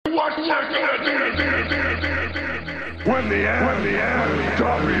When the NWO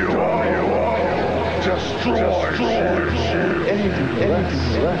destroys you. Anything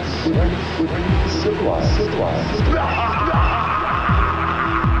less would be civilized.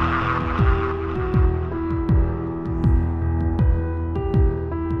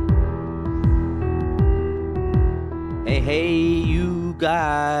 Hey, you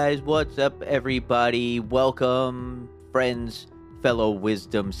guys, what's up, everybody? Welcome, friends, fellow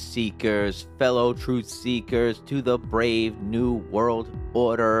wisdom seekers, fellow truth seekers, to the brave new world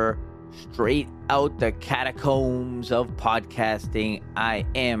order, straight out the catacombs of podcasting. I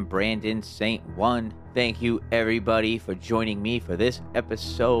am Brandon St. One. Thank you, everybody, for joining me for this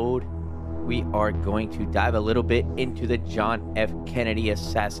episode. We are going to dive a little bit into the John F. Kennedy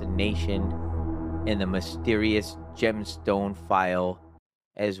assassination and the mysterious Gemstone file,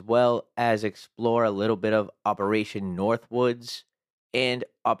 as well as explore a little bit of Operation Northwoods and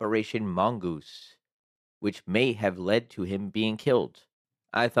Operation Mongoose, which may have led to him being killed.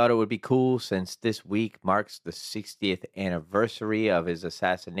 I thought it would be cool, since this week marks the 60th anniversary of his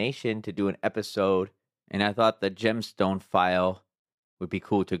assassination, to do an episode, and I thought the Gemstone file would be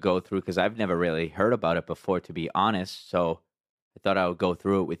cool to go through, because I've never really heard about it before, to be honest, so I thought I would go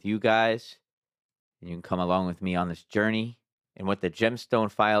through it with you guys. And you can come along with me on this journey. And what the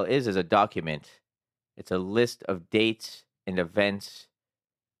Gemstone file is a document. It's a list of dates and events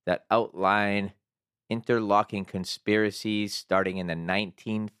that outline interlocking conspiracies starting in the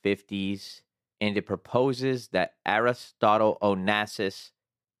 1950s. And it proposes that Aristotle Onassis,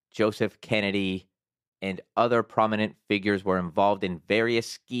 Joseph Kennedy, and other prominent figures were involved in various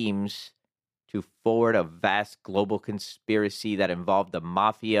schemes to forward a vast global conspiracy that involved the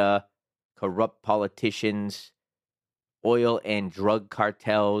mafia, corrupt politicians, oil and drug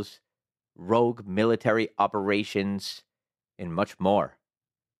cartels, rogue military operations, and much more.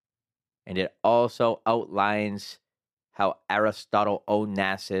 And it also outlines how Aristotle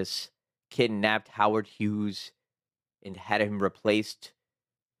Onassis kidnapped Howard Hughes and had him replaced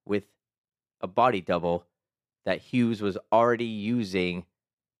with a body double that Hughes was already using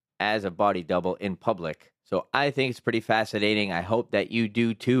as a body double in public. So I think it's pretty fascinating. I hope that you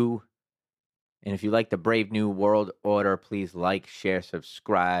do too. And if you like the Brave New World Order, please like, share,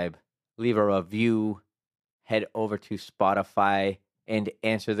 subscribe, leave a review, head over to Spotify, and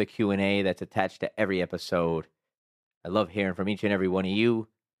answer the Q&A that's attached to every episode. I love hearing from each and every one of you.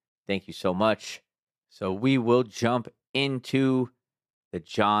 Thank you so much. So we will jump into the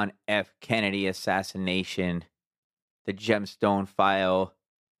John F. Kennedy assassination, the Gemstone file,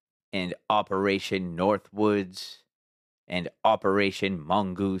 and Operation Northwoods, and Operation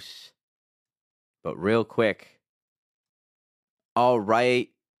Mongoose. But real quick, all right,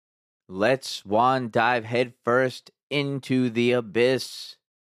 let's swan dive head first into the abyss.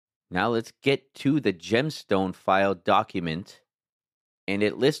 Now let's get to the Gemstone file document, and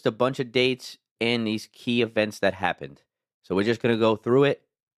it lists a bunch of dates and these key events that happened. So we're just going to go through it.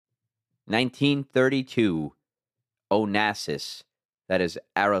 1932, Onassis, that is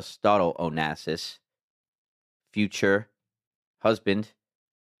Aristotle Onassis, future husband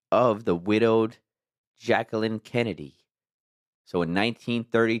of the widowed Jacqueline Kennedy. So in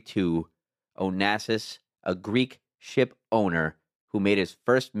 1932, Onassis, a Greek ship owner who made his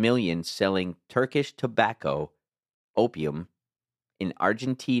first million selling Turkish tobacco, opium, in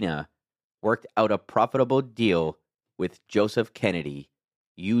Argentina, worked out a profitable deal with Joseph Kennedy,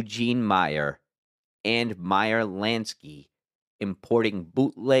 Eugene Meyer, and Meyer Lansky, importing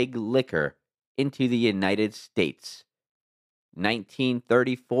bootleg liquor into the United States.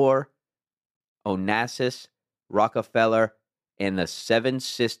 1934, Onassis, Rockefeller, and the Seven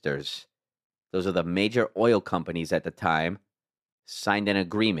Sisters, those are the major oil companies at the time, signed an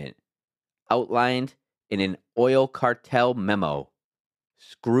agreement outlined in an oil cartel memo.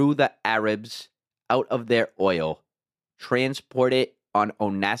 Screw the Arabs out of their oil, transport it on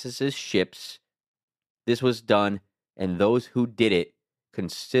Onassis's ships. This was done, and those who did it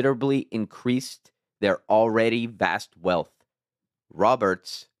considerably increased their already vast wealth.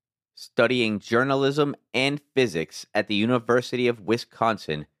 Roberts, studying journalism and physics at the University of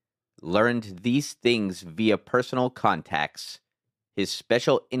Wisconsin, learned these things via personal contacts. His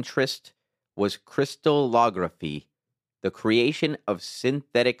special interest was crystallography, the creation of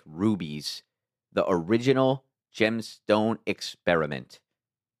synthetic rubies, the original gemstone experiment.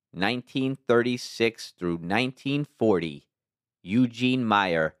 1936 through 1940, Eugene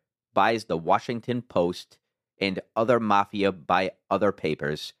Meyer buys the Washington Post and other mafia buy other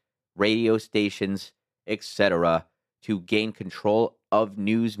papers, radio stations, etc., to gain control of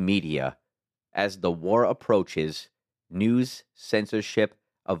news media. As the war approaches, news censorship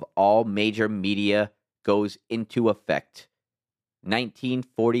of all major media goes into effect.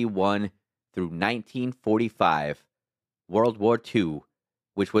 1941 through 1945, World War II,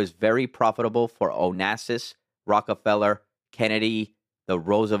 which was very profitable for Onassis, Rockefeller, Kennedy, the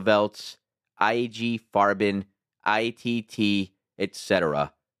Roosevelts, I.G. Farben, ITT,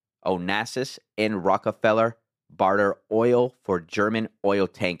 etc. Onassis and Rockefeller barter oil for German oil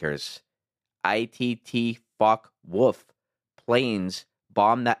tankers. ITT Focke-Wulf planes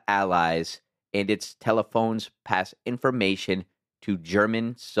bomb the Allies, and its telephones pass information to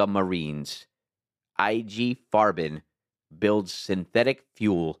German submarines. I.G. Farben builds synthetic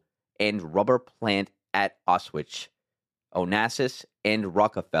fuel and rubber plant at Auschwitz. Onassis and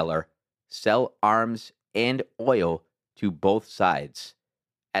Rockefeller sell arms and oil to both sides.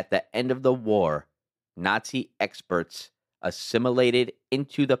 At the end of the war, Nazi experts assimilated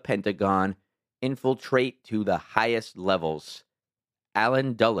into the Pentagon infiltrate to the highest levels.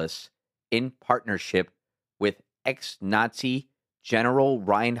 Allen Dulles, in partnership with ex-Nazi General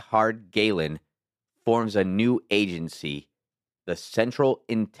Reinhard Gehlen, forms a new agency, the Central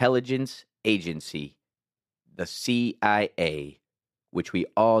Intelligence Agency, the CIA, which we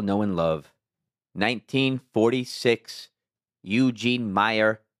all know and love. 1946, Eugene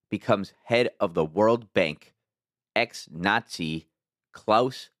Meyer becomes head of the World Bank. Ex-Nazi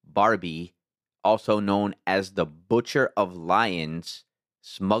Klaus Barbie, also known as the Butcher of Lions,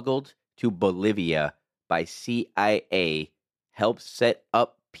 smuggled to Bolivia by CIA, helped set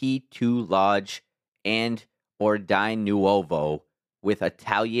up P2 Lodge and Ordine Nuovo with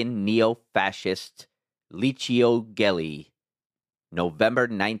Italian neo-fascist Licio Gelli. November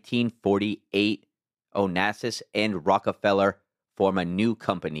 1948, Onassis and Rockefeller form a new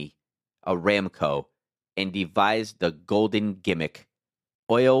company, Aramco, and devise the golden gimmick.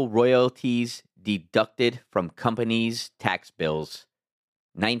 Oil royalties deducted from companies' tax bills.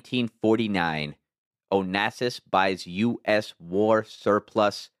 1949, Onassis buys U.S. war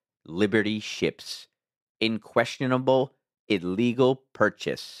surplus Liberty ships. Questionable illegal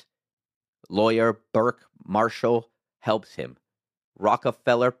purchase. Lawyer Burke Marshall helps him.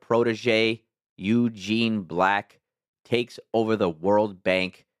 Rockefeller protege Eugene Black takes over the World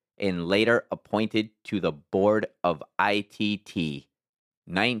Bank and later appointed to the board of ITT.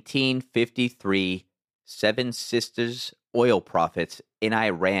 1953, Seven Sisters oil profits in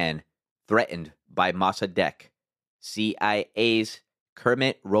Iran threatened by Mossadegh. CIA's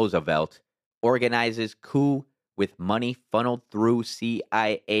Kermit Roosevelt organizes coup with money funneled through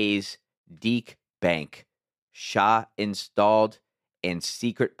CIA's Deak Bank. Shah installed and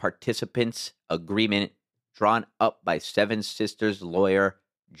secret participants agreement drawn up by Seven Sisters lawyer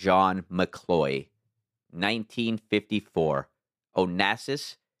John McCloy. 1954,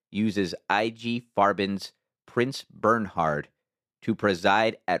 Onassis uses I.G. Farben's Prince Bernhard to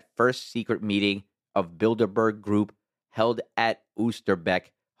preside at first secret meeting of Bilderberg Group held at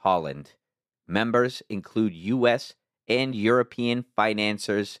Oosterbeek, Holland. Members include U.S. and European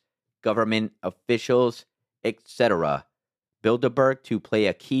financiers, government officials, etc. Bilderberg to play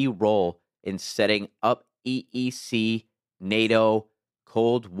a key role in setting up EEC, NATO,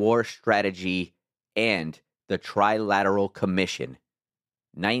 Cold War strategy, and the Trilateral Commission.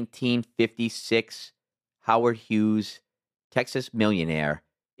 1956, Howard Hughes, Texas millionaire,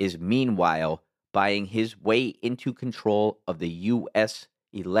 is meanwhile buying his way into control of the U.S.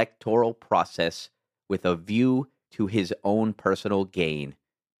 electoral process with a view to his own personal gain.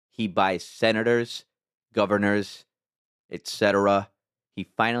 He buys senators, governors, etc. He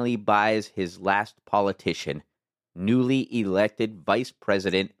finally buys his last politician, newly elected Vice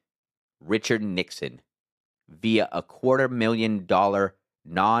President Richard Nixon, via a $250,000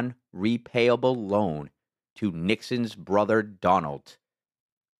 non-repayable loan to Nixon's brother Donald.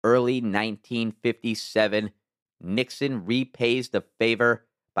 Early 1957, Nixon repays the favor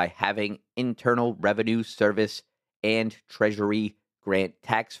by having Internal Revenue Service and Treasury grant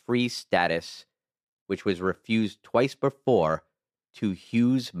tax-free status, which was refused twice before, to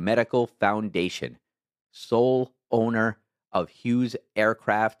Hughes Medical Foundation, sole owner of Hughes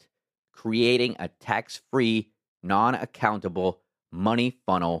Aircraft, creating a tax-free, non-accountable money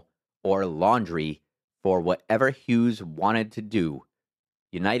funnel or laundry for whatever Hughes wanted to do.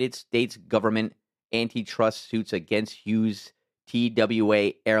 United States government antitrust suits against Hughes,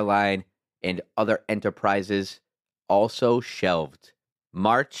 TWA Airline, and other enterprises also shelved.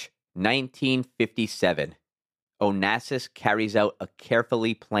 March 1957. Onassis carries out a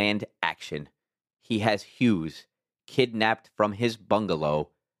carefully planned action. He has Hughes kidnapped from his bungalow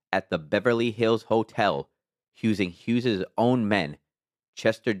at the Beverly Hills Hotel, using Hughes's own men,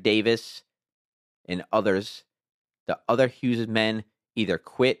 Chester Davis and others. The other Hughes men either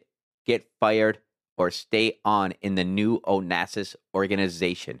quit, get fired, or stay on in the new Onassis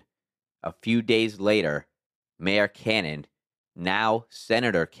organization. A few days later, Mayor Cannon, now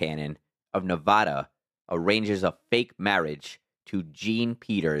Senator Cannon of Nevada, arranges a fake marriage to Jean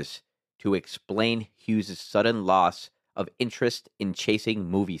Peters to explain Hughes' sudden loss of interest in chasing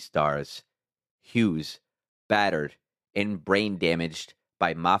movie stars. Hughes, battered and brain damaged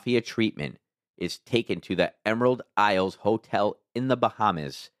by mafia treatment, is taken to the Emerald Isles Hotel in the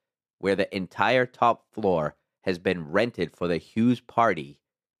Bahamas, where the entire top floor has been rented for the Hughes party.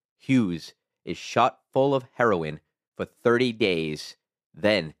 Hughes is shot full of heroin for 30 days,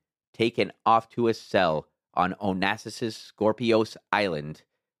 then taken off to a cell on Onassis' Scorpios Island,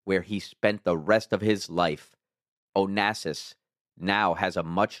 where he spent the rest of his life. Onassis now has a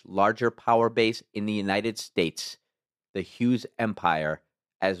much larger power base in the United States, the Hughes Empire,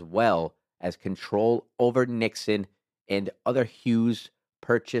 as well as control over Nixon and other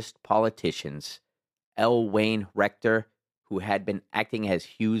Hughes-purchased politicians. L. Wayne Rector, who had been acting as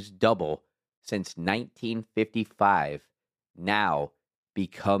Hughes' double since 1955, now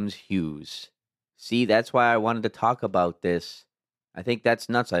becomes Hughes. See, that's why I wanted to talk about this. I think that's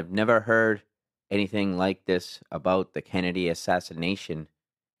nuts. I've never heard anything like this about the Kennedy assassination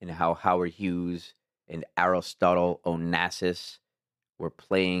and how Howard Hughes and Aristotle Onassis were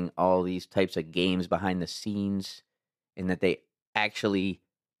playing all these types of games behind the scenes, and that they actually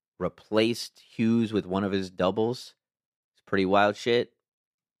replaced Hughes with one of his doubles. It's pretty wild shit.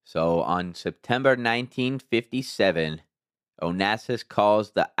 So on September 1957, Onassis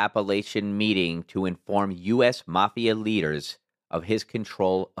calls the Appalachian meeting to inform U.S. Mafia leaders of his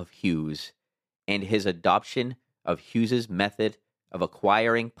control of Hughes and his adoption of Hughes's method of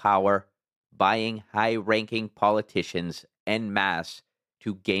acquiring power, buying high-ranking politicians en masse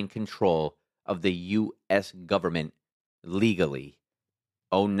to gain control of the U.S. government legally.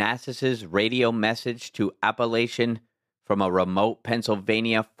 Onassis' radio message to Appalachian from a remote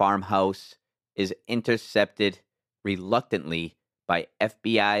Pennsylvania farmhouse is intercepted reluctantly by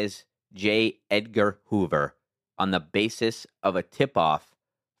FBI's J. Edgar Hoover on the basis of a tip-off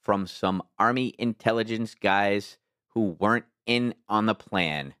from some Army intelligence guys who weren't in on the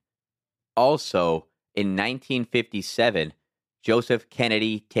plan. Also, in 1957, Joseph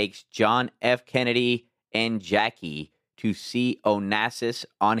Kennedy takes John F. Kennedy and Jackie to see Onassis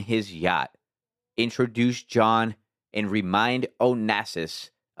on his yacht, introduce John, and remind Onassis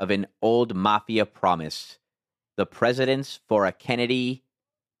of an old mafia promise. The president's for a Kennedy,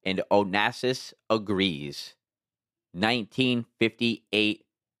 and Onassis agrees. 1958,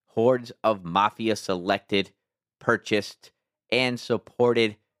 hordes of mafia selected, purchased, and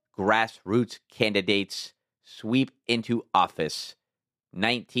supported grassroots candidates sweep into office.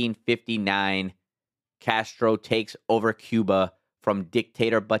 1959, Castro takes over Cuba from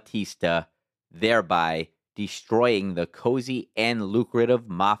dictator Batista, thereby destroying the cozy and lucrative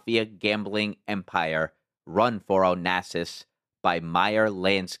mafia gambling empire run for Onassis by Meyer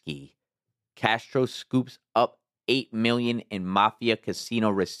Lansky. Castro scoops up $8 million in mafia casino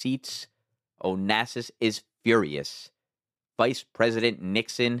receipts. Onassis is furious. Vice President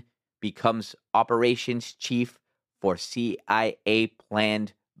Nixon becomes operations chief for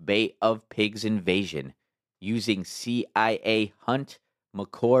CIA-planned Bay of Pigs invasion, using CIA Hunt,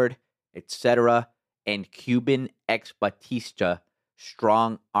 McCord, etc., and Cuban ex-Batista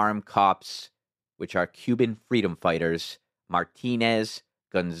strong-arm cops, which are Cuban freedom fighters, Martinez,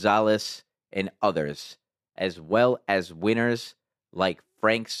 Gonzalez, and others, as well as winners like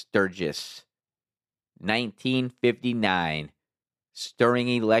Frank Sturgis. 1959, stirring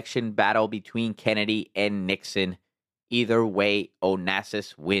election battle between Kennedy and Nixon. Either way,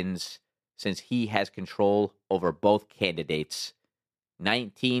 Onassis wins, since he has control over both candidates.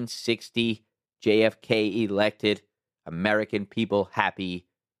 1960, JFK elected, American people happy,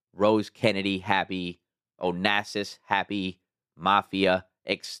 Rose Kennedy happy, Onassis happy, Mafia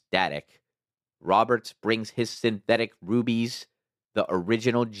ecstatic. Roberts brings his synthetic rubies, the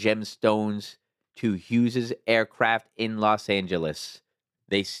original gemstones, to Hughes's aircraft in Los Angeles.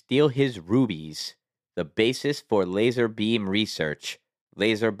 They steal his rubies, the basis for laser beam research,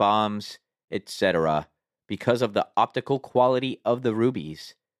 laser bombs, etc., because of the optical quality of the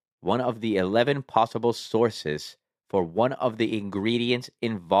rubies. One of the 11 possible sources for one of the ingredients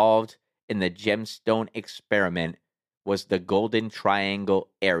involved in the gemstone experiment was the Golden Triangle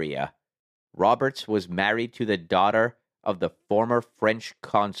area. Roberts was married to the daughter of the former French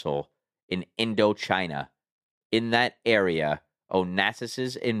consul in Indochina. In that area,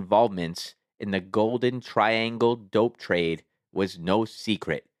 Onassis' involvements in the Golden Triangle dope trade was no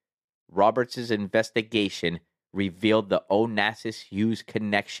secret. Roberts' investigation revealed the Onassis-Hughes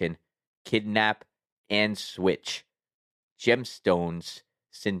connection, kidnap, and switch. Gemstones,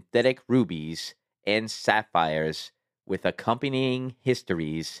 synthetic rubies, and sapphires with accompanying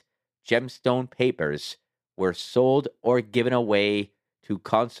histories, gemstone papers, were sold or given away to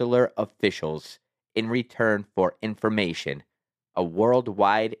consular officials in return for information. A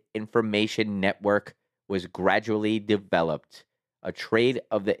worldwide information network was gradually developed, a trade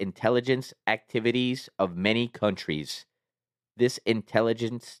of the intelligence activities of many countries. This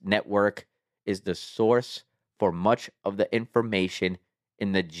intelligence network is the source for much of the information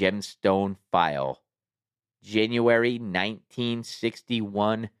in the Gemstone file. January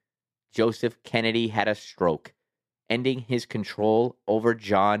 1961, Joseph Kennedy had a stroke, ending his control over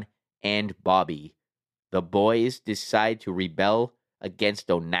John and Bobby. The boys decide to rebel against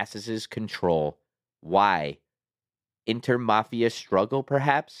Onassis's control. Why? Inter-mafia struggle,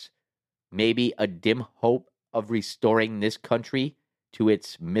 perhaps? Maybe a dim hope of restoring this country to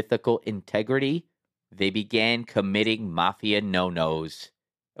its mythical integrity? They began committing mafia no-nos,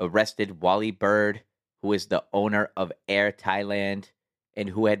 arrested Wally Bird, who is the owner of Air Thailand and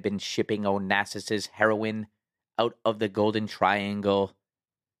who had been shipping Onassis's heroin out of the Golden Triangle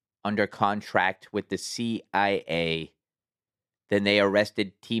under contract with the CIA. Then they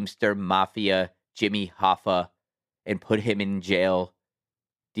arrested Teamster Mafia Jimmy Hoffa and put him in jail,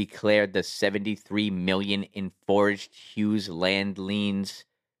 declared the $73 million in forged Hughes land liens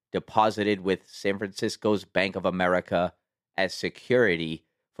deposited with San Francisco's Bank of America as security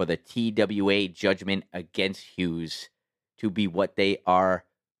for the TWA judgment against Hughes to be what they are,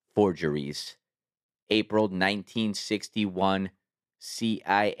 forgeries. April 1961,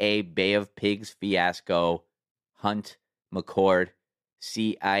 CIA Bay of Pigs fiasco, Hunt, McCord,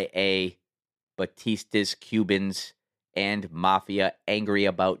 CIA, Batista's Cubans, and Mafia angry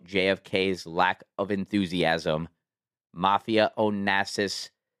about JFK's lack of enthusiasm. Mafia Onassis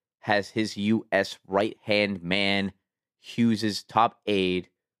has his U.S. right-hand man, Hughes's top aide,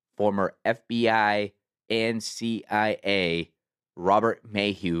 former FBI and CIA, Robert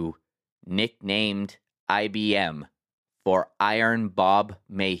Mayhew, nicknamed IBM for Iron Bob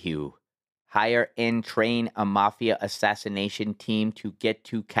Mayhew, hire and train a mafia assassination team to get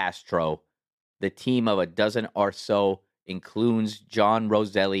to Castro. The team of a dozen or so includes John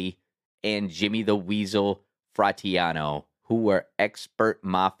Roselli and Jimmy the Weasel Fratiano, who were expert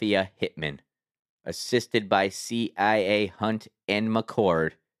mafia hitmen, assisted by CIA Hunt and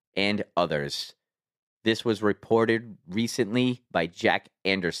McCord and others. This was reported recently by Jack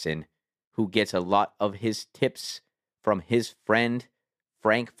Anderson, who gets a lot of his tips from his friend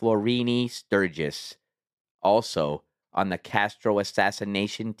Frank Florini Sturgis. Also, on the Castro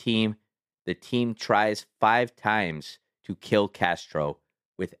assassination team, the team tries 5 times to kill Castro,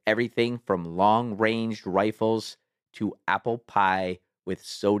 with everything from long-ranged rifles to apple pie with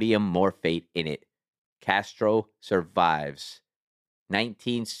sodium morphate in it. Castro survives.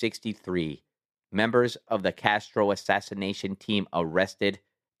 1963. Members of the Castro assassination team arrested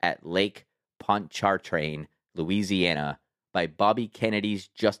at Lake Pontchartrain, Louisiana, by Bobby Kennedy's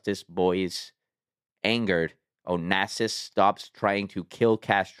Justice Boys. Angered, Onassis stops trying to kill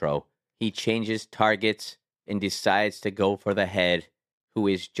Castro. He changes targets and decides to go for the head, who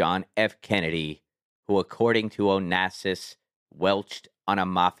is John F. Kennedy, who, according to Onassis, welched on a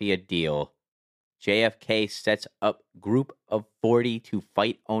mafia deal. JFK sets up group of 40 to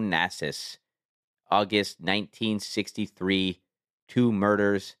fight Onassis. August 1963, 2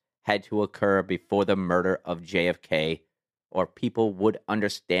 murders had to occur before the murder of JFK, or people would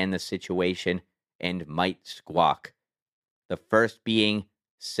understand the situation and might squawk. The first being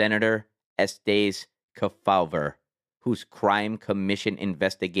Senator Estes Kefauver, whose Crime Commission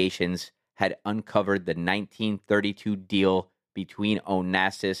investigations had uncovered the 1932 deal between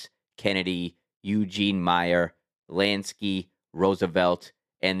Onassis, Kennedy, Eugene Meyer, Lansky, Roosevelt,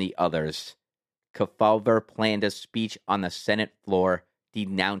 and the others. Kefauver planned a speech on the Senate floor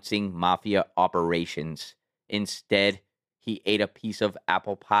denouncing mafia operations. Instead, he ate a piece of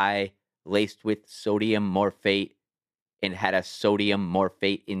apple pie laced with sodium morphate and had a sodium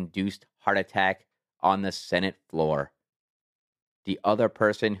morphate-induced heart attack on the Senate floor. The other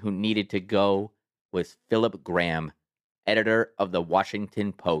person who needed to go was Philip Graham, editor of the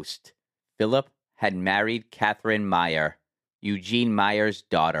Washington Post. Philip had married Catherine Meyer, Eugene Meyer's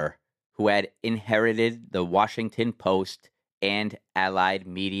daughter, who had inherited the Washington Post and Allied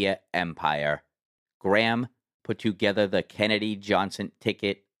media empire. Graham put together the Kennedy-Johnson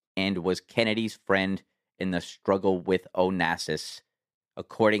ticket and was Kennedy's friend in the struggle with Onassis.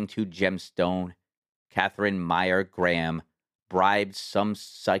 According to Gemstone, Catherine Meyer Graham bribed some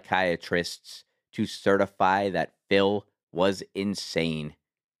psychiatrists to certify that Phil was insane.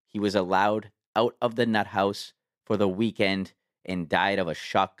 He was allowed out of the nut house for the weekend and died of a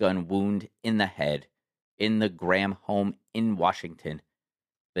shotgun wound in the head in the Graham home in Washington.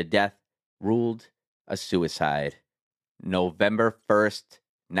 The death ruled a suicide. November 1st,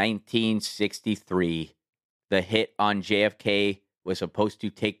 1963. The hit on JFK was supposed to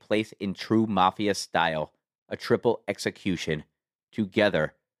take place in true mafia style, a triple execution,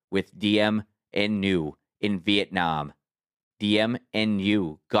 together with Diem and New in Vietnam. Diem and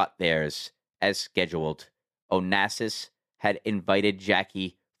New got theirs, as scheduled. Onassis had invited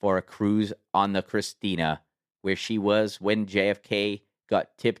Jackie for a cruise on the Christina, where she was when JFK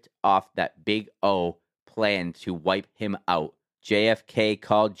got tipped off that Big O planned to wipe him out. JFK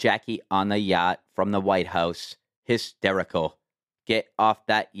called Jackie on the yacht from the White House, hysterical. Get off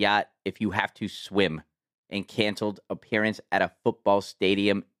that yacht if you have to swim, and canceled appearance at a football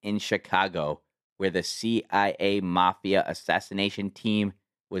stadium in Chicago, where the CIA Mafia assassination team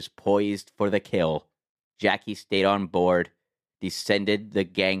was poised for the kill. Jackie stayed on board, descended the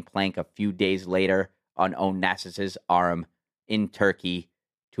gangplank a few days later on Onassis's arm in Turkey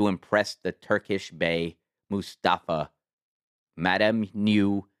to impress the Turkish Bey, Mustafa. Madame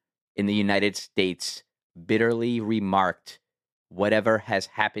New in the United States bitterly remarked, "Whatever has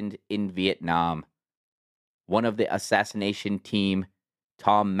happened in Vietnam." One of the assassination team,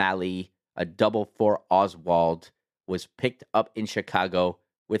 Tom Malley, a double for Oswald, was picked up in Chicago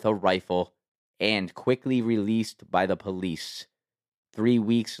with a rifle and quickly released by the police. 3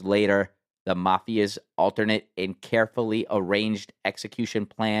 weeks later, the Mafia's alternate and carefully arranged execution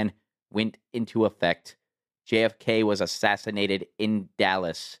plan went into effect. JFK was assassinated in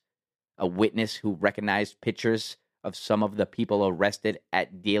Dallas. A witness who recognized pictures of some of the people arrested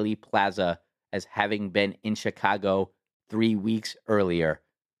at Dealey Plaza as having been in Chicago 3 weeks earlier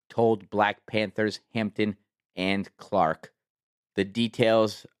told Black Panthers Hampton and Clark the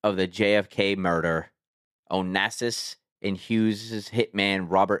details of the JFK murder. Onassis and Hughes' hitman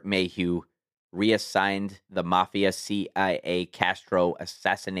Robert Mayhew reassigned the Mafia CIA Castro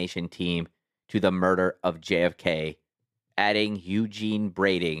assassination team to the murder of JFK, adding Eugene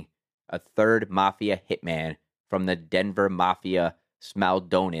Brading, a third Mafia hitman from the Denver Mafia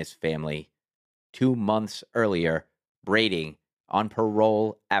Smaldonis family. 2 months earlier, Brading, on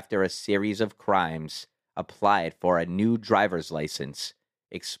parole after a series of crimes, applied for a new driver's license,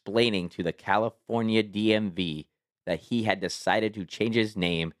 explaining to the California DMV that he had decided to change his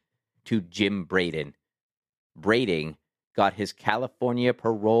name to Jim Braden. Brading got his California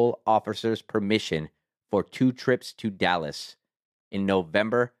parole officer's permission for 2 trips to Dallas. In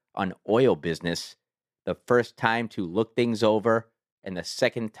November on oil business, the first time to look things over, and the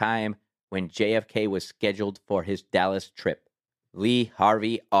second time when JFK was scheduled for his Dallas trip. Lee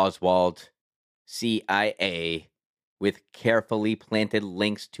Harvey Oswald, CIA, with carefully planted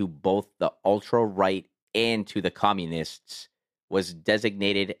links to both the ultra-right and to the communists, was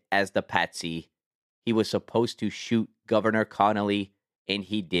designated as the patsy. He was supposed to shoot Governor Connolly, and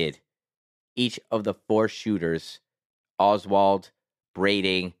he did. Each of the 4 shooters, Oswald,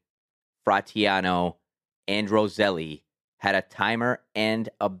 Brading, Fratiano, and Roselli, had a timer and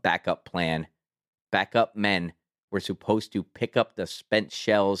a backup plan. Backup men were supposed to pick up the spent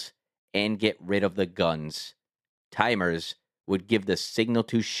shells and get rid of the guns. Timers would give the signal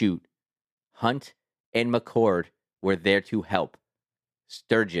to shoot. Hunt and McCord were there to help.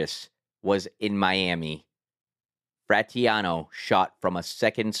 Sturgis was in Miami. Fratiano shot from a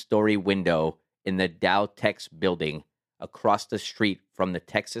second-story window in the Dow Tex building across the street from the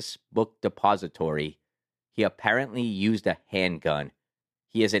Texas Book Depository. He apparently used a handgun.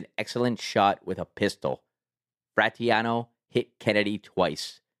 He is an excellent shot with a pistol. Fratiano hit Kennedy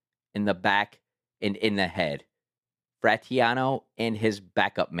twice, in the back and in the head. Fratiano and his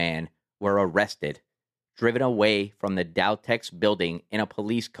backup man were arrested, driven away from the Dow Tex building in a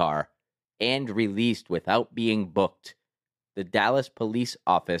police car, and released without being booked. The Dallas Police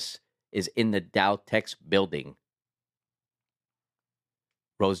Office is in the Dow Tex building.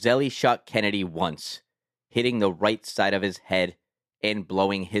 Roselli shot Kennedy once, hitting the right side of his head and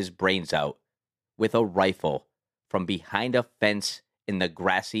blowing his brains out, with a rifle from behind a fence in the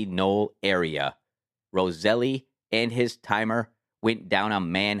grassy knoll area. Roselli and his timer went down a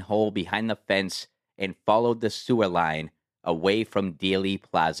manhole behind the fence and followed the sewer line away from Dealey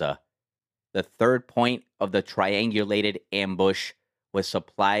Plaza. The third point of the triangulated ambush was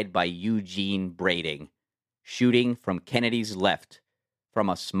supplied by Eugene Brading, shooting from Kennedy's left, from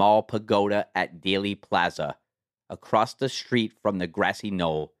a small pagoda at Dealey Plaza, across the street from the grassy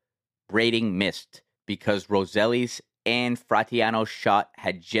knoll. Brading missed because Roselli's and Fratiano's shot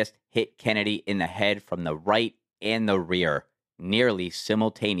had just hit Kennedy in the head from the right and the rear, nearly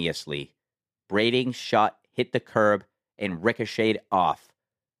simultaneously. Brading's shot hit the curb and ricocheted off.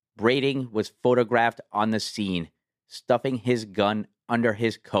 Brading was photographed on the scene, stuffing his gun under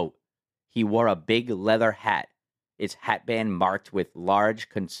his coat. He wore a big leather hat, its hatband marked with large,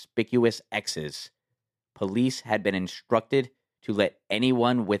 conspicuous X's. Police had been instructed to let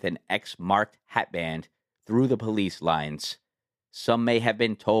anyone with an X-marked hatband through the police lines. Some may have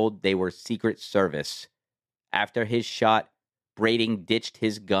been told they were Secret Service. After his shot, Brading ditched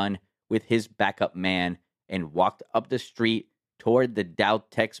his gun with his backup man and walked up the street toward the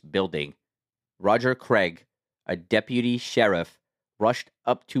Dowtex building. Roger Craig, a deputy sheriff, rushed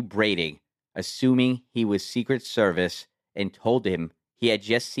up to Brading, assuming he was Secret Service, and told him he had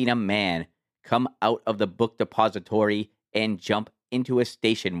just seen a man come out of the book depository and jump into a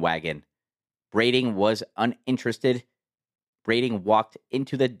station wagon. Brading was uninterested. Brading walked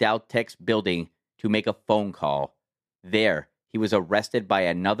into the Dowtex building to make a phone call. There, he was arrested by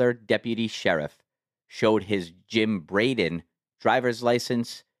another deputy sheriff, showed his Jim Braden driver's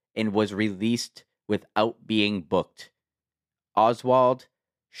license, and was released without being booked. Oswald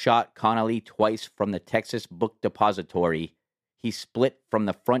shot Connolly twice from the Texas Book Depository. He split from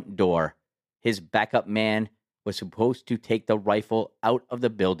the front door. His backup man was supposed to take the rifle out of the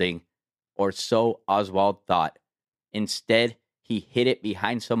building, or so Oswald thought. Instead, he hid it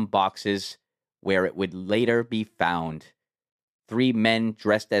behind some boxes where it would later be found. 3 men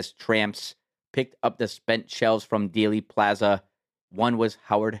dressed as tramps picked up the spent shells from Dealey Plaza. One was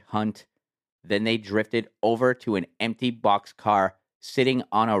Howard Hunt. Then they drifted over to an empty boxcar sitting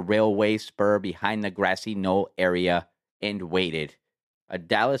on a railway spur behind the grassy knoll area and waited. A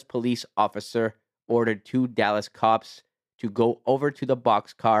Dallas police officer ordered 2 Dallas cops to go over to the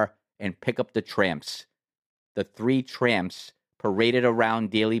boxcar and pick up the tramps. The 3 tramps paraded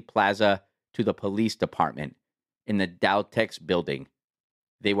around Dealey Plaza to the police department in the Dowtex building.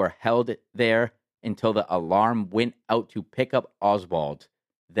 They were held there until the alarm went out to pick up Oswald.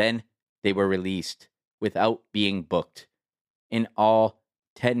 Then they were released without being booked. In all,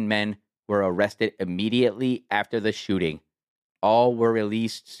 10 men were arrested immediately after the shooting. All were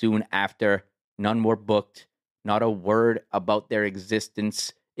released soon after. None were booked. Not a word about their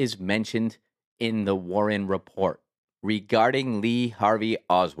existence is mentioned in the Warren report. Regarding Lee Harvey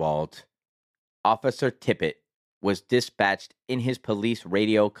Oswald, Officer Tippit was dispatched in his police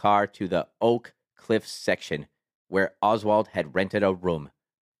radio car to the Oak Cliff section, where Oswald had rented a room.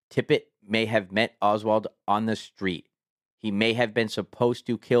 Tippit may have met Oswald on the street. He may have been supposed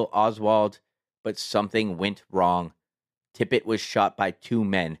to kill Oswald, but something went wrong. Tippit was shot by 2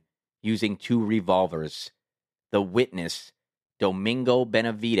 men, using 2 revolvers. The witness, Domingo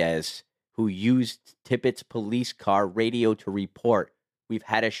Benavidez, who used Tippit's police car radio to report, "We've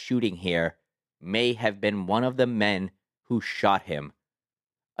had a shooting here," may have been one of the men who shot him.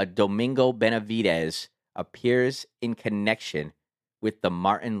 A Domingo Benavidez appears in connection with the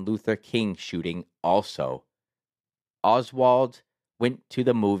Martin Luther King shooting also. Oswald went to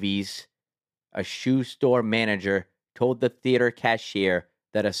the movies. A shoe store manager told the theater cashier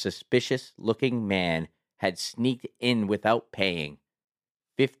that a suspicious-looking man had sneaked in without paying.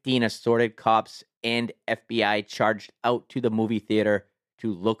 15 assorted cops and FBI charged out to the movie theater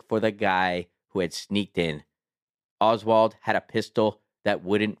to look for the guy who had sneaked in. Oswald had a pistol that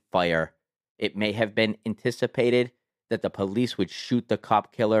wouldn't fire. It may have been anticipated that the police would shoot the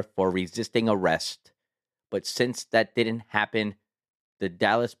cop killer for resisting arrest. But since that didn't happen, the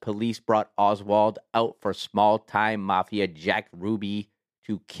Dallas police brought Oswald out for small-time mafia Jack Ruby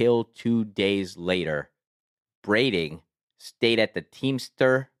to kill 2 days later. Brading stayed at the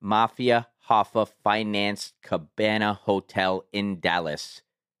Teamster Mafia Hoffa financed Cabana Hotel in Dallas.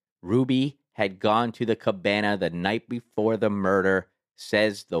 Ruby had gone to the cabana the night before the murder,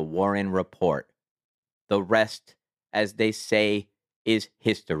 says the Warren report. The rest, as they say, is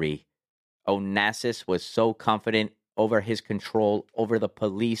history. Onassis was so confident over his control over the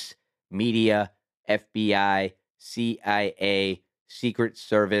police, media, FBI, CIA, Secret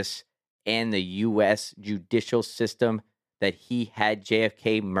Service, and the U.S. judicial system that he had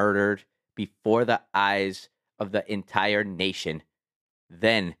JFK murdered before the eyes of the entire nation.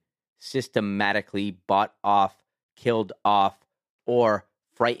 Then systematically bought off, killed off, or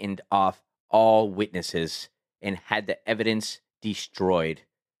frightened off all witnesses and had the evidence destroyed.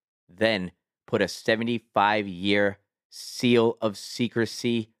 Then put a 75-year seal of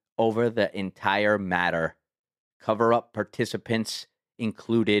secrecy over the entire matter. Cover-up participants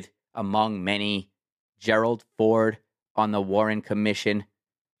included, among many, Gerald Ford on the Warren Commission,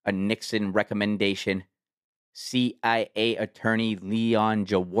 a Nixon recommendation, CIA attorney Leon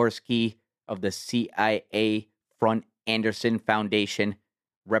Jaworski of the CIA Front Anderson Foundation,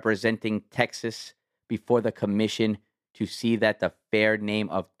 representing Texas before the commission to see that the fair name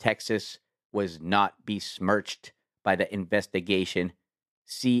of Texas was not besmirched by the investigation.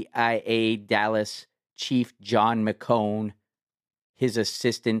 CIA Dallas Chief John McCone, his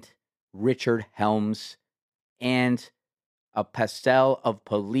assistant Richard Helms, and a pastel of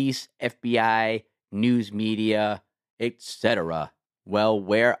police, FBI, news media, etc. Well,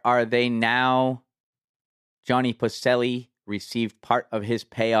 where are they now? Johnny Pacelli received part of his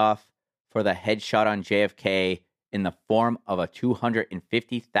payoff for the headshot on JFK in the form of a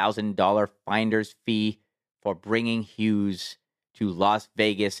 $250,000 finder's fee for bringing Hughes to Las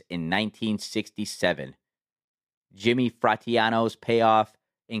Vegas in 1967. Jimmy Fratiano's payoff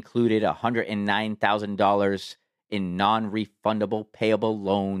included $109,000 in non-refundable payable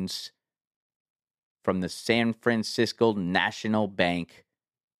loans from the San Francisco National Bank.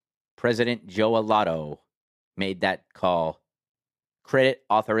 President Joe Allotto made that call. Credit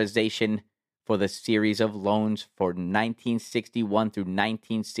authorization for the series of loans for 1961 through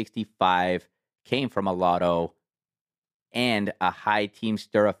 1965 came from Allotto and a high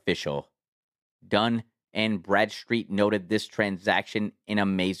Teamster official. Dunn and Bradstreet noted this transaction in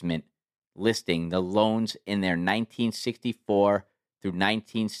amazement, listing the loans in their 1964 through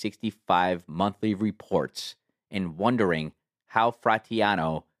 1965 monthly reports and wondering how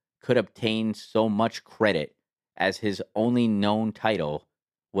Fratiano could obtain so much credit, as his only known title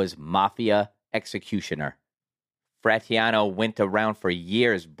was Mafia Executioner. Fratiano went around for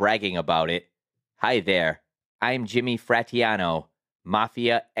years bragging about it. "Hi there, I'm Jimmy Fratiano,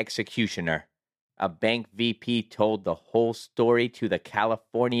 Mafia Executioner." A bank VP told the whole story to the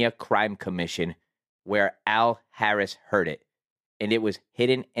California Crime Commission, where Al Harris heard it, and it was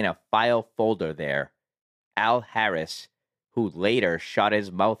hidden in a file folder there. Al Harris, who later shot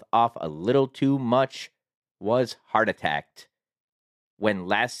his mouth off a little too much, was heart attacked. When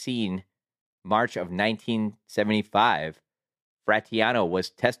last seen, March of 1975, Fratiano was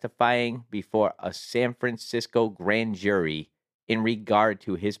testifying before a San Francisco grand jury in regard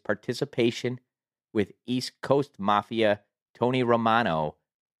to his participation with East Coast Mafia Tony Romano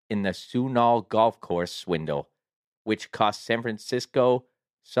in the Sunol golf course swindle, which cost San Francisco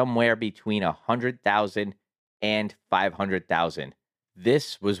somewhere between $100,000 and $500,000.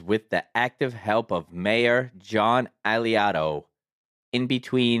 This was with the active help of Mayor John Aliato. In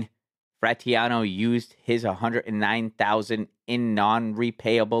between, Fratiano used his $109,000 in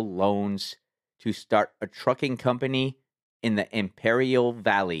non-repayable loans to start a trucking company in the Imperial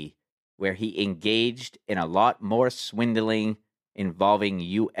Valley, where he engaged in a lot more swindling involving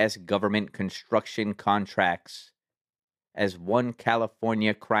U.S. government construction contracts. As one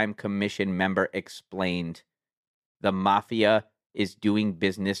California Crime Commission member explained, the mafia is doing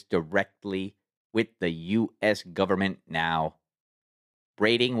business directly with the U.S. government now.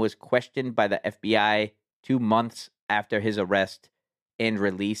 Brading was questioned by the FBI 2 months after his arrest and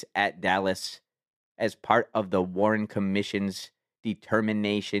release at Dallas as part of the Warren Commission's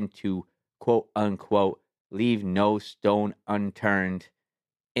determination to, quote-unquote, leave no stone unturned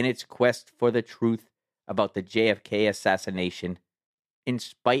in its quest for the truth about the JFK assassination. In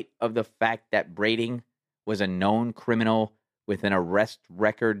spite of the fact that Brading was a known criminal with an arrest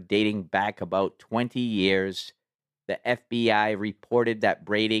record dating back about 20 years, the FBI reported that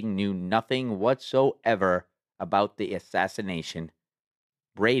Brading knew nothing whatsoever about the assassination.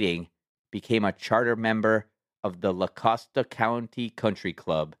 Brading became a charter member of the La Costa County Country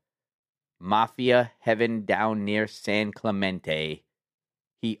Club, Mafia Heaven down near San Clemente.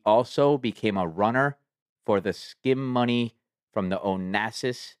 He also became a runner for the skim money from the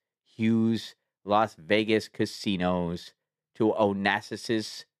Onassis Hughes Las Vegas casinos to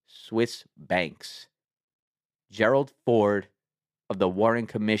Onassis's Swiss banks. Gerald Ford of the Warren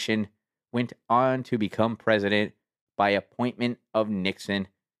Commission went on to become president by appointment of Nixon,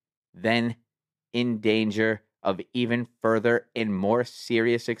 then in danger of even further and more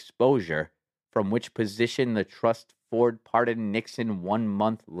serious exposure, from which position the trust Ford pardoned Nixon 1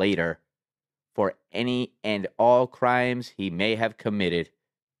 month later for any and all crimes he may have committed.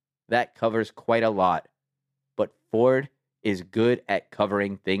 That covers quite a lot, but Ford is good at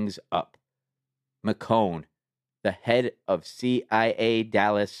covering things up. McCone, the head of CIA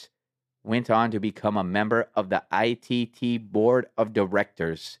Dallas, went on to become a member of the ITT Board of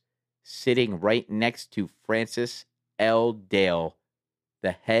Directors, sitting right next to Francis L. Dale,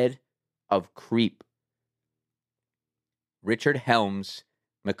 the head of CREEP. Richard Helms,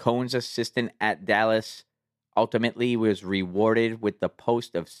 McCone's assistant at Dallas, ultimately was rewarded with the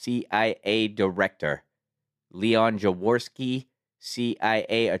post of CIA Director. Leon Jaworski,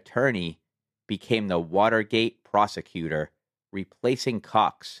 CIA attorney, became the Watergate prosecutor, replacing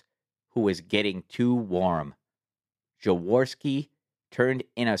Cox, who was getting too warm. Jaworski turned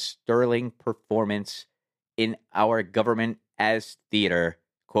in a sterling performance in Our Government as Theater,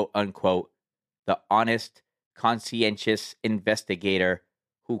 quote unquote, the honest, conscientious investigator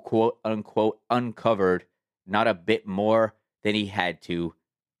who, quote unquote, uncovered not a bit more than he had to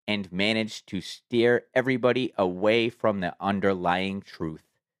and managed to steer everybody away from the underlying truth.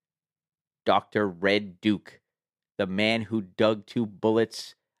 Dr. Red Duke, the man who dug 2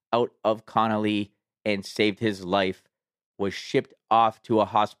 bullets out of Connolly and saved his life, was shipped off to a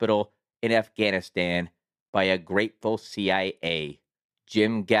hospital in Afghanistan by a grateful CIA.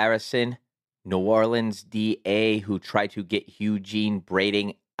 Jim Garrison, New Orleans DA who tried to get Eugene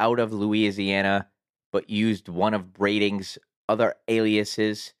Brading out of Louisiana, but used one of Brading's other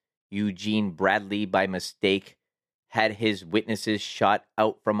aliases, Eugene Bradley, by mistake, had his witnesses shot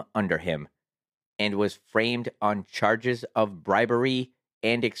out from under him, and was framed on charges of bribery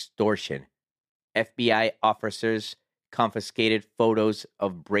and extortion. FBI officers confiscated photos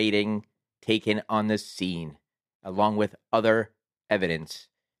of Brading taken on the scene, along with other evidence.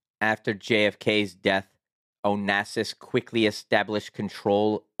 After JFK's death, Onassis quickly established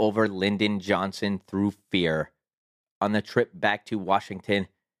control over Lyndon Johnson through fear. On the trip back to Washington,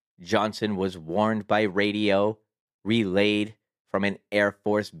 Johnson was warned by radio, relayed from an Air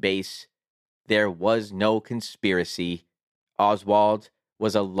Force base. There was no conspiracy. Oswald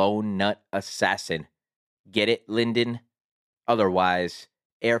was a lone nut assassin. Get it, Lyndon? Otherwise,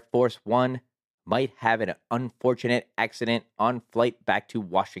 Air Force One might have an unfortunate accident on flight back to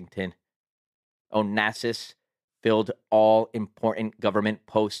Washington. Onassis filled all important government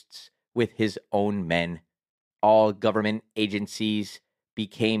posts with his own men. All government agencies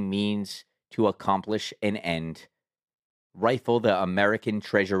became means to accomplish an end. Rifle the American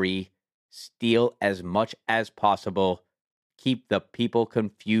treasury, steal as much as possible, keep the people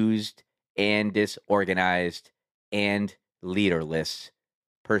confused and disorganized and leaderless,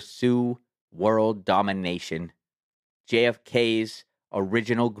 pursue world domination. JFK's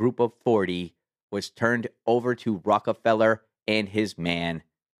original group of 40 was turned over to Rockefeller and his man,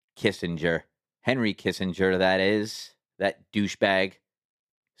 Kissinger. Henry Kissinger, that is, that douchebag,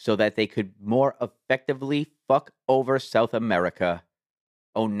 so that they could more effectively fuck over South America.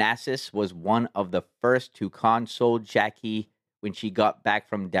 Onassis was one of the first to console Jackie when she got back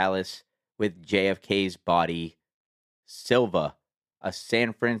from Dallas with JFK's body. Silva, a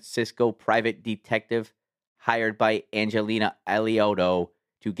San Francisco private detective hired by Angelina Alioto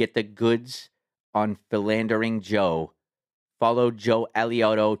to get the goods on Philandering Joe, followed Joe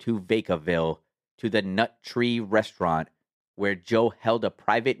Alioto to Vacaville, to the Nut Tree restaurant, where Joe held a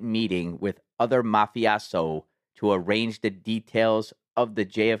private meeting with other mafioso to arrange the details of the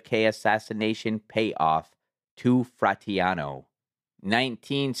JFK assassination payoff to Fratiano.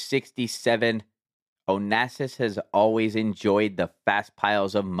 1967, Onassis has always enjoyed the fast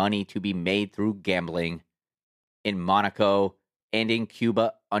piles of money to be made through gambling. In Monaco and in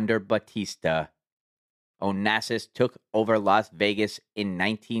Cuba under Batista, Onassis took over Las Vegas in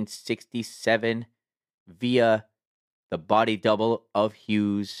 1967 via the body double of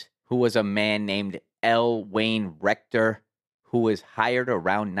Hughes, who was a man named L. Wayne Rector, who was hired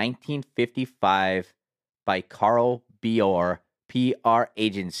around 1955 by Carl Bior PR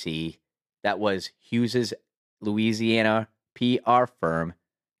agency that was Hughes's Louisiana PR firm,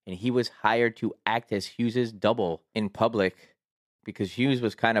 and he was hired to act as Hughes's double in public because Hughes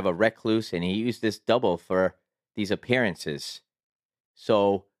was kind of a recluse and he used this double for these appearances.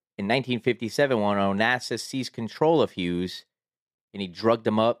 So in 1957, when Onassis seized control of Hughes and he drugged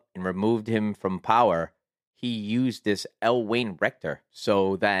him up and removed him from power, he used this L. Wayne Rector,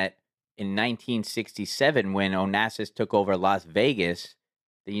 so that in 1967, when Onassis took over Las Vegas,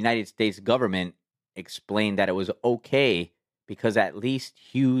 the United States government explained that it was okay because at least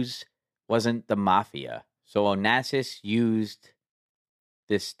Hughes wasn't the mafia. So Onassis used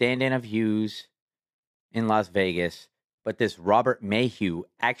this stand-in of Hughes in Las Vegas, but this Robert Mayhew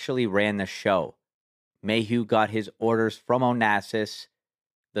actually ran the show. Mayhew got his orders from Onassis.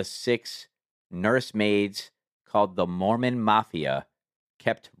 The 6 nursemaids, called the Mormon Mafia,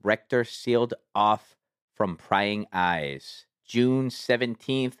 kept Rector sealed off from prying eyes. June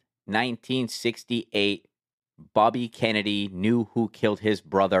 17th, 1968, Bobby Kennedy knew who killed his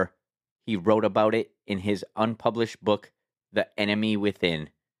brother. He wrote about it in his unpublished book, The Enemy Within.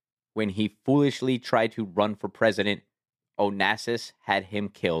 When he foolishly tried to run for president, Onassis had him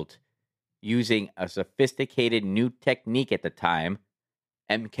killed. Using a sophisticated new technique at the time,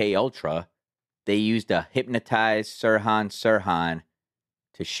 MKUltra, they used a hypnotized Sirhan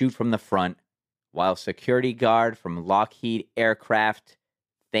to shoot from the front while security guard from Lockheed Aircraft,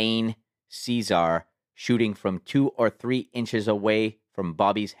 Thane Caesar, shooting from 2 or 3 inches away from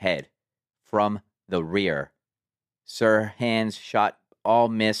Bobby's head, from the rear. Sirhan's shot all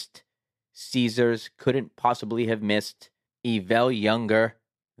missed. Caesar's couldn't possibly have missed. Evel Younger,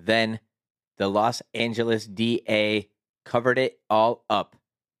 then the Los Angeles DA, covered it all up,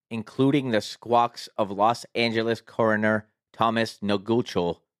 including the squawks of Los Angeles coroner Thomas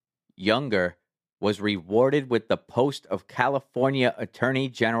Noguchel. Younger was rewarded with the post of California Attorney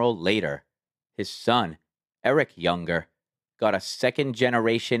General later. His son, Eric Younger, got a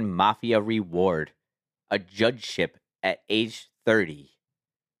second-generation mafia reward, a judgeship at age 30.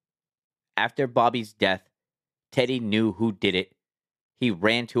 After Bobby's death, Teddy knew who did it. He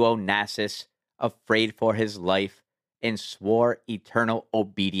ran to Onassis, afraid for his life, and swore eternal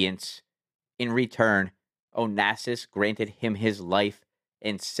obedience. In return, Onassis granted him his life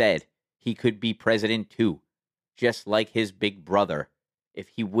and said he could be president too, just like his big brother, if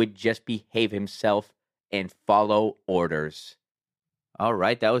he would just behave himself and follow orders. All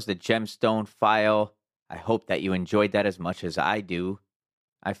right, that was the Gemstone file. I hope that you enjoyed that as much as I do.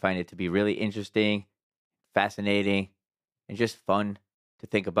 I find it to be really interesting, fascinating, and just fun to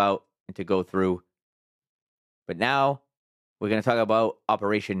think about and to go through. But now we're going to talk about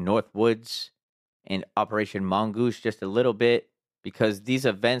Operation Northwoods and Operation Mongoose just a little bit, because these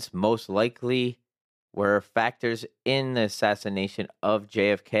events most likely were factors in the assassination of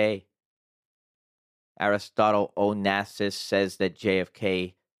JFK. Aristotle Onassis says that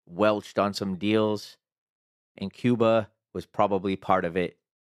JFK welched on some deals, and Cuba was probably part of it.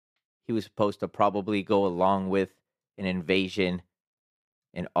 He was supposed to probably go along with an invasion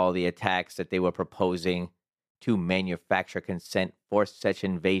and all the attacks that they were proposing to manufacture consent for such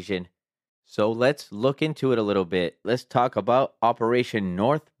invasion. So let's look into it a little bit. Let's talk about Operation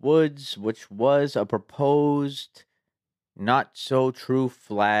Northwoods, which was a proposed not-so-true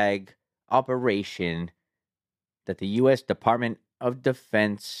flag operation that the U.S. Department of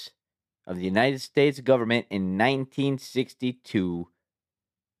Defense of the United States government in 1962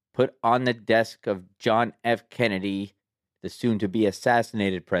 put on the desk of John F. Kennedy, the soon-to-be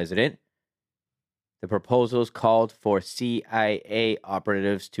assassinated president. The proposals called for CIA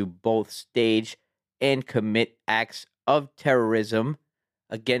operatives to both stage and commit acts of terrorism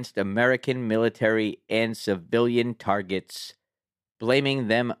against American military and civilian targets, blaming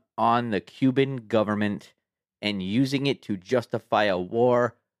them on the Cuban government and using it to justify a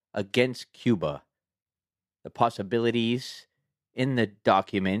war against Cuba. The possibilities in the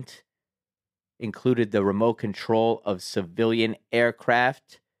document included the remote control of civilian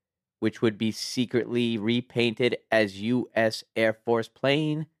aircraft, which would be secretly repainted as U.S. Air Force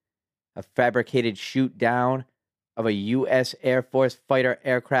plane, a fabricated shoot-down of a U.S. Air Force fighter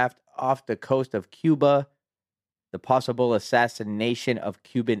aircraft off the coast of Cuba, the possible assassination of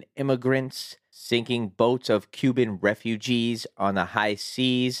Cuban immigrants, sinking boats of Cuban refugees on the high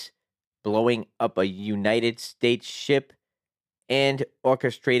seas, blowing up a United States ship, and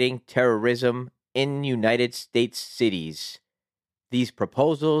orchestrating terrorism in United States cities. These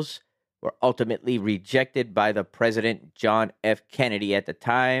proposals were ultimately rejected by the President John F. Kennedy at the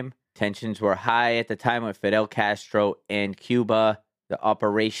time. Tensions were high at the time with Fidel Castro and Cuba. The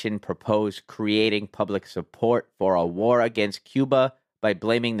operation proposed creating public support for a war against Cuba by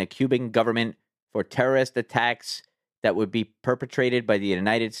blaming the Cuban government for terrorist attacks that would be perpetrated by the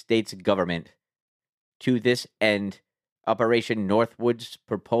United States government. To this end, Operation Northwoods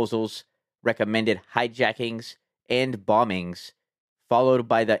proposals recommended hijackings and bombings, followed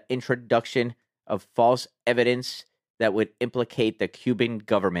by the introduction of false evidence that would implicate the Cuban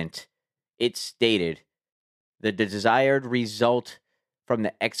government. It stated, the desired result from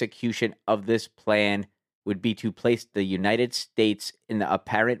the execution of this plan would be to place the United States in the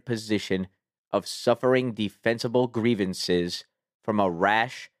apparent position of suffering defensible grievances from a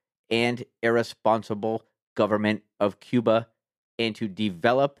rash and irresponsible government of Cuba, and to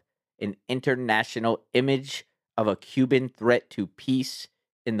develop an international image of a Cuban threat to peace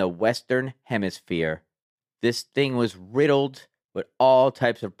in the Western Hemisphere. This thing was riddled with all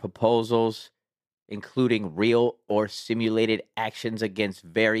types of proposals, including real or simulated actions against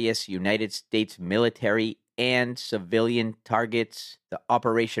various United States military and civilian targets. The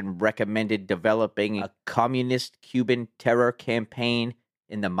operation recommended developing a communist Cuban terror campaign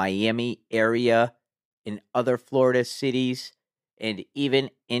in the Miami area, in other Florida cities, and even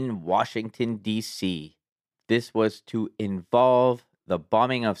in Washington, D.C. This was to involve the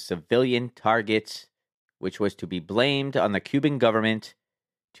bombing of civilian targets, which was to be blamed on the Cuban government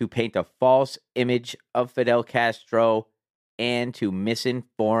to paint a false image of Fidel Castro and to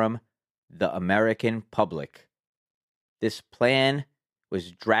misinform the American public. This plan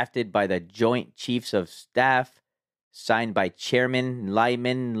was drafted by the Joint Chiefs of Staff, signed by Chairman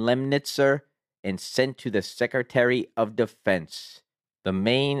Lyman Lemnitzer, and sent to the Secretary of Defense. The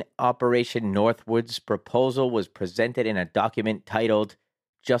main Operation Northwoods proposal was presented in a document titled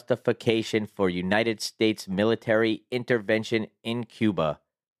Justification for United States Military Intervention in Cuba.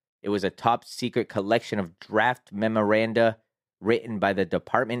 It was a top-secret collection of draft memoranda written by the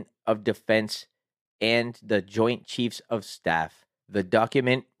Department of Defense and the Joint Chiefs of Staff. The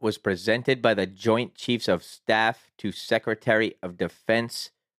document was presented by the Joint Chiefs of Staff to Secretary of Defense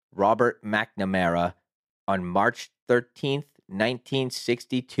Robert McNamara on March 13th,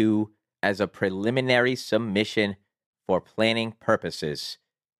 1962, as a preliminary submission for planning purposes.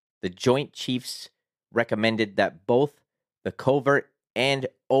 The Joint Chiefs recommended that both the covert and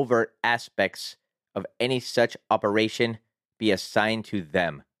overt aspects of any such operation be assigned to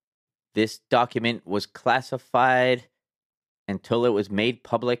them. This document was classified until it was made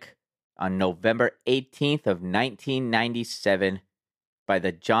public on November 18th of 1997 by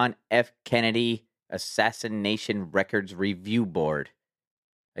the John F. Kennedy Assassination Records Review Board,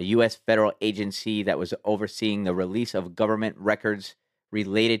 a U.S. federal agency that was overseeing the release of government records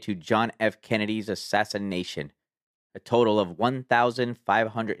related to John F. Kennedy's assassination. A total of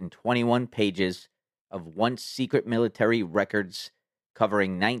 1,521 pages of once secret military records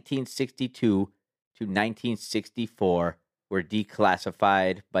covering 1962 to 1964 were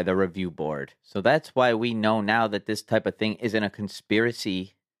declassified by the review board. So that's why we know now that this type of thing isn't a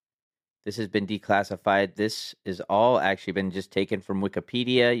conspiracy. This has been declassified. This is all actually been just taken from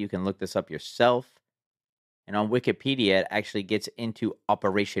Wikipedia. You can look this up yourself. And on Wikipedia, it actually gets into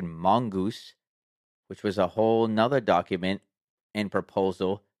Operation Mongoose, which was a whole nother document and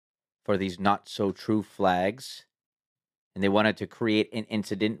proposal for these not-so-true flags. And they wanted to create an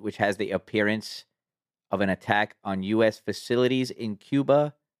incident which has the appearance of an attack on U.S. facilities in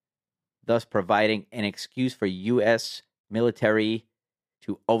Cuba, thus providing an excuse for U.S. military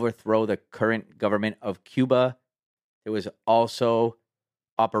to overthrow the current government of Cuba. There was also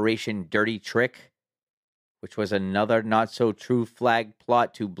Operation Dirty Trick, which was another not-so-true flag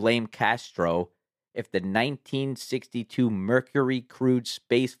plot to blame Castro if the 1962 Mercury crewed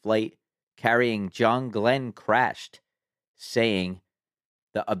spaceflight carrying John Glenn crashed, saying,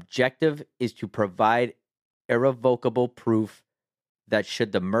 "The objective is to provide irrevocable proof that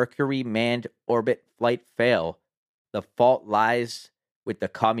should the Mercury manned orbit flight fail, the fault lies with the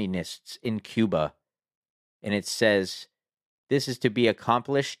communists in Cuba." And it says, this is to be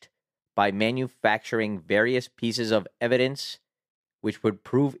accomplished by manufacturing various pieces of evidence which would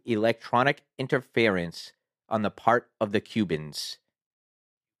prove electronic interference on the part of the Cubans.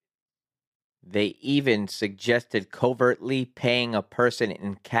 They even suggested covertly paying a person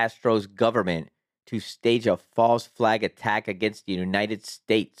in Castro's government to stage a false flag attack against the United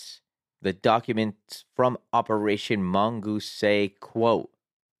States. The documents from Operation Mongoose say, quote,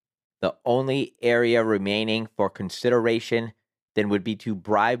 "The only area remaining for consideration then would be to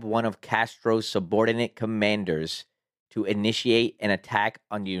bribe one of Castro's subordinate commanders to initiate an attack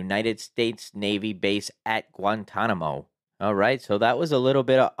on the United States Navy base at Guantanamo." All right, so that was a little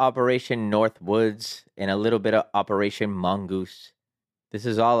bit of Operation Northwoods and a little bit of Operation Mongoose. This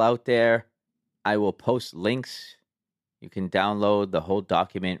is all out there. I will post links. You can download the whole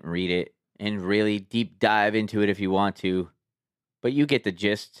document, read it, and really deep dive into it if you want to. But you get the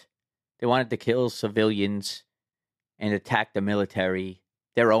gist. They wanted to kill civilians and attack the military,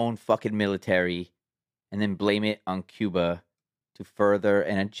 their own fucking military, and then blame it on Cuba to further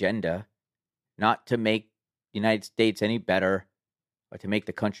an agenda, not to make the United States any better or to make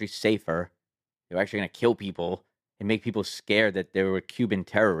the country safer. They were actually going to kill people and make people scared that there were Cuban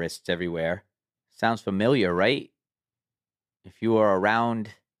terrorists everywhere. Sounds familiar, right? If you were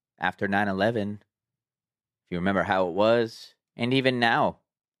around after 9/11, if you remember how it was, and even now,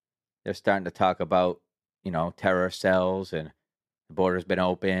 they're starting to talk about, terror cells and the border's been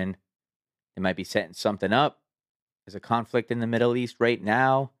open. They might be setting something up. There's a conflict in the Middle East right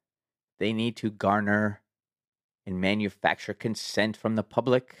now. They need to garner and manufacture consent from the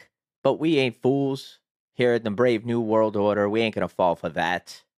public. But we ain't fools. Here at the Brave New World Order, we ain't gonna fall for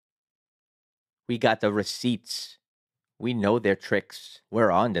that. We got the receipts. We know their tricks.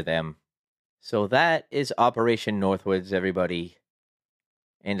 We're on to them. So that is Operation Northwoods, everybody.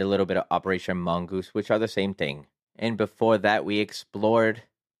 And a little bit of Operation Mongoose, which are the same thing. And before that, we explored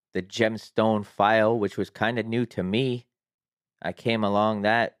the Gemstone file, which was kind of new to me. I came along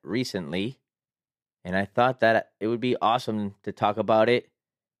that recently, and I thought that it would be awesome to talk about it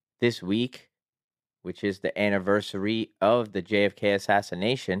this week, which is the anniversary of the JFK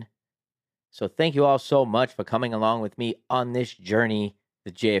assassination. So thank you all so much for coming along with me on this journey.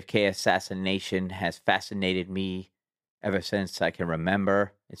 The JFK assassination has fascinated me ever since I can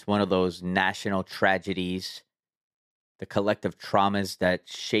remember. It's one of those national tragedies, the collective traumas that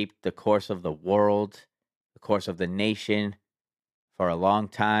shaped the course of the world, the course of the nation for a long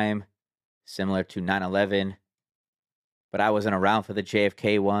time, similar to 9/11. But I wasn't around for the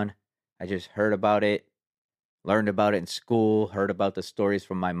JFK one. I just heard about it, learned about it in school, heard about the stories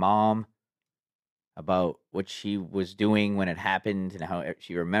from my mom about what she was doing when it happened and how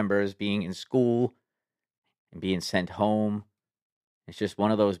she remembers being in school and being sent home. It's just one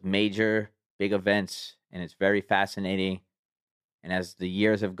of those major, big events, and it's very fascinating. And as the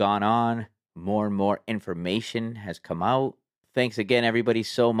years have gone on, more and more information has come out. Thanks again, everybody,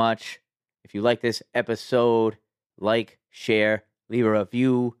 so much. If you like this episode, like, share, leave a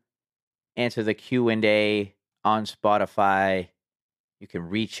review, answer the Q&A on Spotify. You can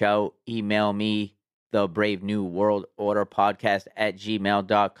reach out, email me, the Brave New World Order podcast at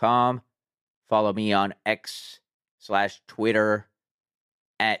gmail.com. Follow me on X/Twitter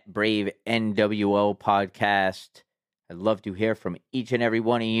at Brave NWO podcast. I'd love to hear from each and every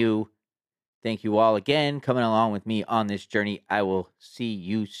one of you. Thank you all again coming along with me on this journey. I will see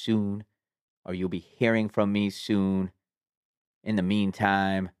you soon, or you'll be hearing from me soon. In the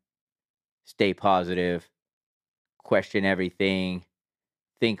meantime, stay positive, question everything,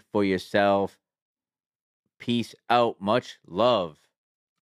 think for yourself. Peace out. Much love.